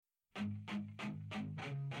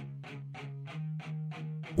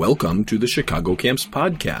Welcome to the Chicago Camps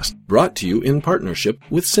Podcast, brought to you in partnership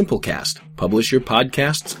with Simplecast. Publish your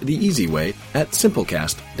podcasts the easy way at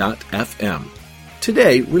simplecast.fm.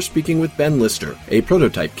 Today, we're speaking with Ben Lister, a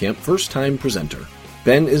Prototype Camp first-time presenter.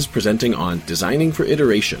 Ben is presenting on Designing for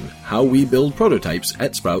Iteration, How We Build Prototypes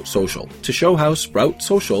at Sprout Social, to show how Sprout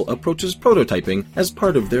Social approaches prototyping as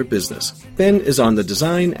part of their business. Ben is on the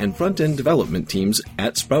design and front-end development teams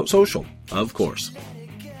at Sprout Social, of course.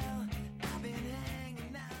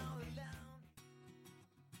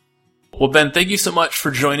 Well, Ben, thank you so much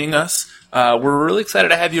for joining us. We're really excited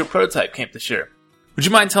to have you at Prototype Camp this year. Would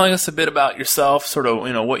you mind telling us a bit about yourself, sort of,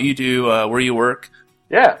 what you do, where you work?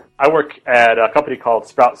 Yeah, I work at a company called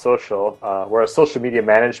Sprout Social. We're a social media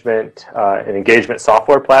management and engagement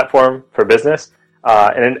software platform for business.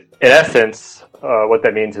 And in essence, what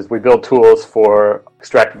that means is we build tools for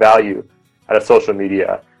extract value out of social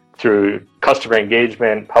media through customer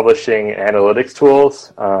engagement, publishing, and analytics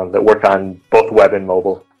tools that work on both web and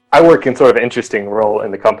mobile. I work in sort of an interesting role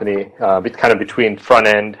in the company, kind of between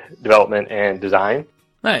front-end development and design.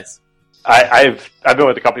 Nice. I've been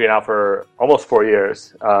with the company now for almost 4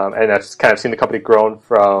 years, and I've kind of seen the company grown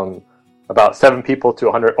from about 7 people to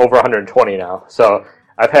over 120 now. So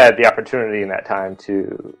I've had the opportunity in that time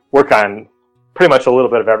to work on pretty much a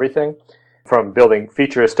little bit of everything, from building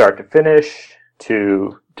features start to finish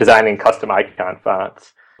to designing custom icon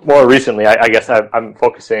fonts. More recently, I guess I'm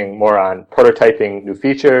focusing more on prototyping new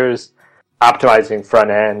features, optimizing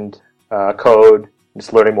front-end code,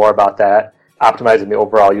 just learning more about that, optimizing the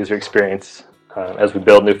overall user experience as we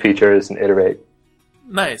build new features and iterate.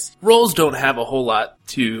 Nice. Roles don't have a whole lot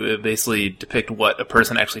to basically depict what a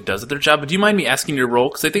person actually does at their job, but do you mind me asking your role?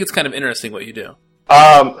 Because I think it's kind of interesting what you do.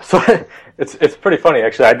 So it's pretty funny,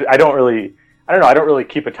 actually. I don't really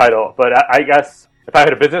keep a title, but I guess if I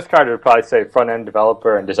had a business card, it would probably say front-end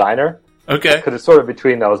developer and designer. Okay. Because it's sort of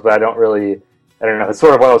between those, but I don't know. It's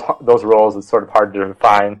sort of one of those roles that's sort of hard to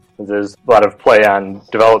define, because there's a lot of play on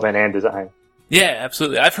development and design. Yeah,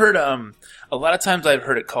 absolutely. I've heard, a lot of times I've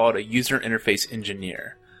heard it called a user interface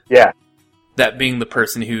engineer. Yeah. That being the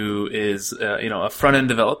person who is, a front-end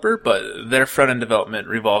developer, but their front-end development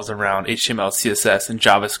revolves around HTML, CSS, and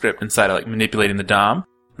JavaScript inside of, manipulating the DOM.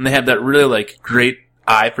 And they have that really, great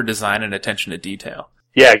eye for design and attention to detail.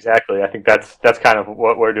 Yeah, exactly. I think that's kind of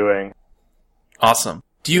what we're doing. Awesome.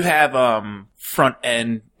 Do you have,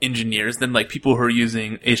 front-end engineers, then, people who are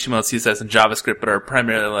using HTML, CSS, and JavaScript, but are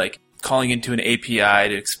primarily, calling into an API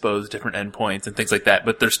to expose different endpoints and things like that,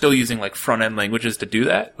 but they're still using front-end languages to do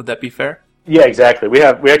that? Would that be fair? Yeah, exactly. We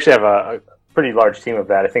actually have a pretty large team of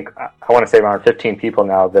that. I think I want to say around 15 people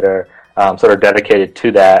now that are sort of dedicated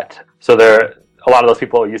to that. So a lot of those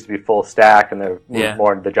people used to be full stack, and they're moved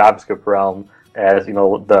more into the JavaScript realm as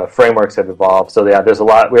the frameworks have evolved. So yeah,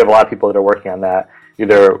 we have a lot of people that are working on that,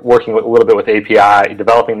 either working a little bit with API,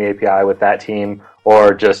 developing the API with that team,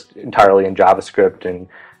 or just entirely in JavaScript and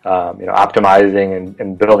optimizing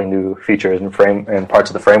and building new features and parts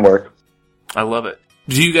of the framework. I love it.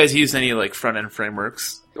 Do you guys use any front-end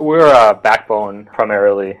frameworks? We're Backbone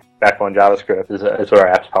primarily. Backbone JavaScript is what our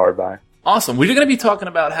app's powered by. Awesome. We're going to be talking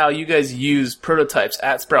about how you guys use prototypes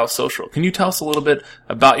at Sprout Social. Can you tell us a little bit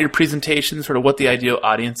about your presentation, sort of what the ideal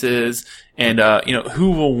audience is, and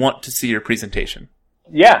who will want to see your presentation?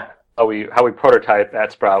 Yeah. How we prototype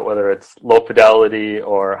at Sprout, whether it's low fidelity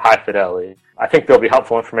or high fidelity. I think there'll be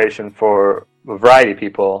helpful information for a variety of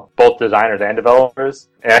people, both designers and developers.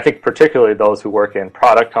 And I think particularly those who work in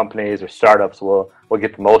product companies or startups will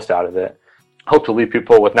get the most out of it. Hope to leave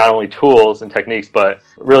people with not only tools and techniques, but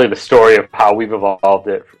really the story of how we've evolved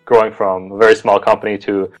it, growing from a very small company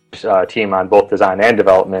to a team on both design and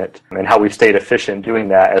development, and how we've stayed efficient doing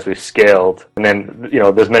that as we've scaled. And then,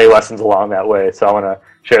 there's many lessons along that way. So I want to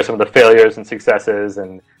share some of the failures and successes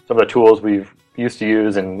and some of the tools we've used to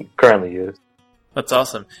use and currently use. That's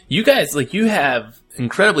awesome. You guys, you have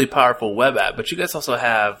incredibly powerful web app, but you guys also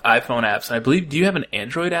have iPhone apps, and I believe, do you have an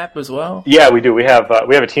Android app as well? Yeah, we do. We have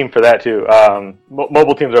a team for that too.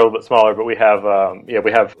 Mobile teams are a little bit smaller, but we have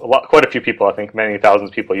quite a few people. I think many thousands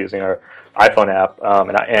of people using our iPhone app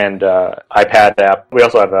and iPad app. We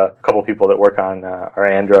also have a couple of people that work on our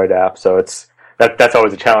Android app. So that's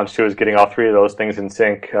always a challenge too, is getting all three of those things in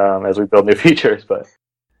sync as we build new features. But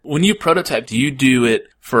when you prototype, do you do it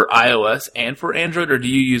for iOS and for Android, or do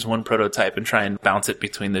you use one prototype and try and bounce it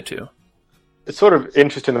between the two? It's sort of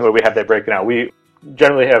interesting the way we have that broken out. We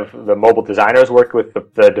generally have the mobile designers work with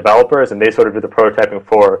the developers, and they sort of do the prototyping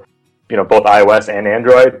for both iOS and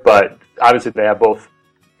Android. But obviously, they have both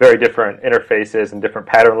very different interfaces and different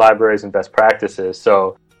pattern libraries and best practices.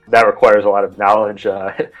 So that requires a lot of knowledge,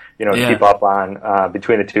 to keep up on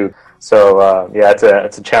between the two. So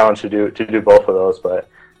it's a challenge to do both of those. But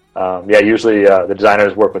usually the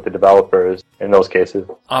designers work with the developers in those cases.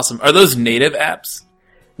 Awesome. Are those native apps?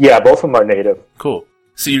 Yeah, both of them are native. Cool.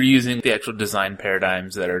 So you're using the actual design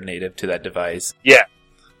paradigms that are native to that device. Yeah.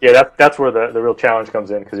 Yeah, that's where the real challenge comes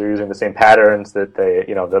in, because you're using the same patterns that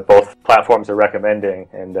that both platforms are recommending,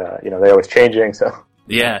 and they're always changing. So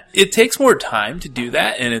yeah, it takes more time to do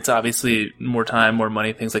that, and it's obviously more time, more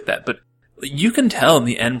money, things like that. But you can tell in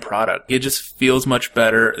the end product, it just feels much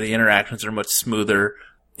better. The interactions are much smoother.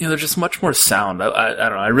 They're just much more sound. I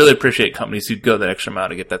don't know. I really appreciate companies who go that extra mile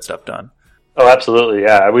to get that stuff done. Oh, absolutely.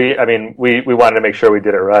 Yeah. We wanted to make sure we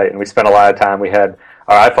did it right, and we spent a lot of time. We had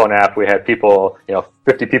our iPhone app. We had people,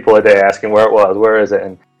 50 people a day asking where it was, where is it,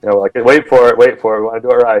 and like, wait for it. We want to do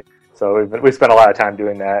it right. So we spent a lot of time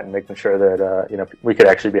doing that and making sure that we could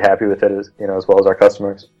actually be happy with it as well as our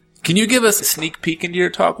customers. Can you give us a sneak peek into your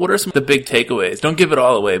talk? What are some of the big takeaways? Don't give it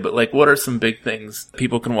all away, but what are some big things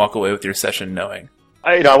people can walk away with your session knowing?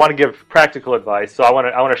 I want to give practical advice. So I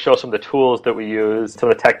want to show some of the tools that we use, some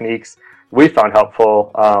of the techniques we found helpful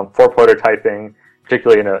for prototyping,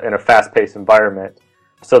 particularly in a fast-paced environment.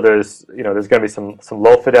 So there's going to be some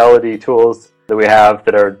low fidelity tools that we have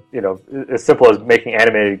that are as simple as making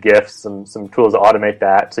animated GIFs, some tools to automate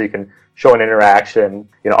that, so you can show an interaction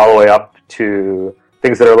all the way up to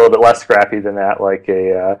things that are a little bit less scrappy than that, like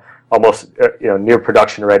a almost near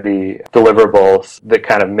production ready deliverables that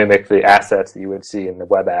kind of mimic the assets that you would see in the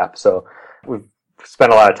web app. So we've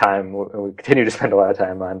spent a lot of time, and we continue to spend a lot of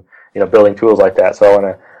time on building tools like that. So I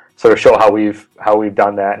want to sort of show how we've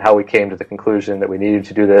done that and how we came to the conclusion that we needed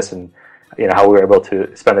to do this, and how we were able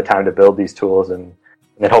to spend the time to build these tools and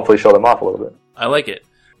then hopefully show them off a little bit. I like it.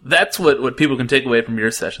 That's what people can take away from your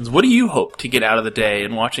sessions. What do you hope to get out of the day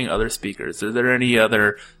and watching other speakers? Are there any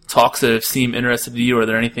other talks that have seemed interesting to you? Or are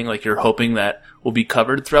there anything like you're hoping that will be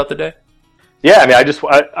covered throughout the day? Yeah, I mean,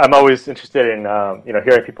 I'm always interested in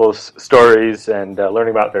hearing people's stories and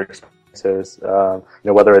learning about their experiences.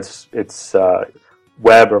 Whether it's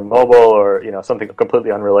web or mobile or something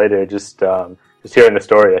completely unrelated. Just hearing the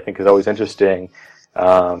story, I think, is always interesting.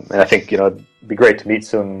 And I think it'd be great to meet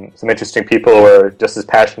some interesting people who are just as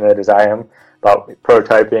passionate as I am about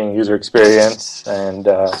prototyping, user experience, and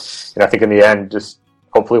I think in the end, just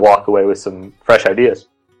hopefully walk away with some fresh ideas.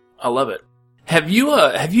 I love it. Have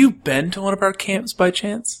you been to one of our camps by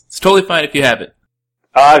chance? It's totally fine if you haven't.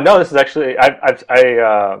 No, this is actually I've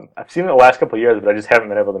seen it the last couple of years, but I just haven't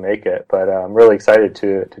been able to make it. But I'm really excited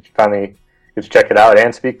to finally get to check it out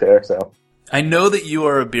and speak there. So I know that you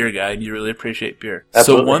are a beer guy and you really appreciate beer.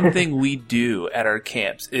 Absolutely. So one thing we do at our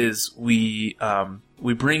camps is we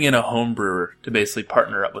bring in a home brewer to basically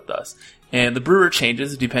partner up with us, and the brewer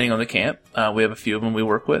changes depending on the camp. We have a few of them we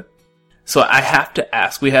work with. So I have to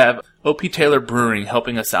ask. We have O.P. Taylor Brewing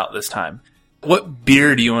helping us out this time. What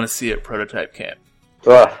beer do you want to see at Prototype Camp?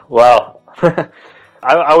 Well, I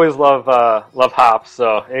always love hops,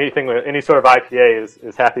 so anything with any sort of IPA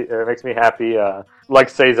is happy, or makes me happy. Like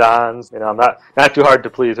saisons, I'm not too hard to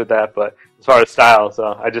please with that, but as far as style, so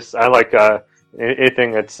I like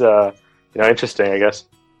anything that's interesting, I guess.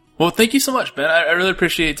 Well, thank you so much, Ben. I really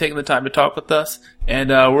appreciate you taking the time to talk with us, and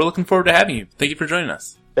we're looking forward to having you. Thank you for joining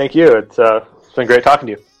us. Thank you. It's been great talking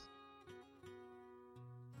to you.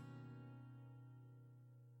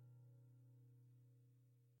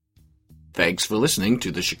 Thanks for listening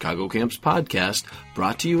to the Chicago Camps podcast,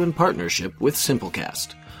 brought to you in partnership with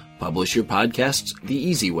Simplecast. Publish your podcasts the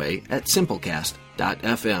easy way at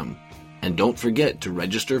simplecast.fm. And don't forget to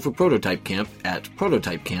register for Prototype Camp at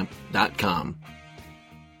prototypecamp.com.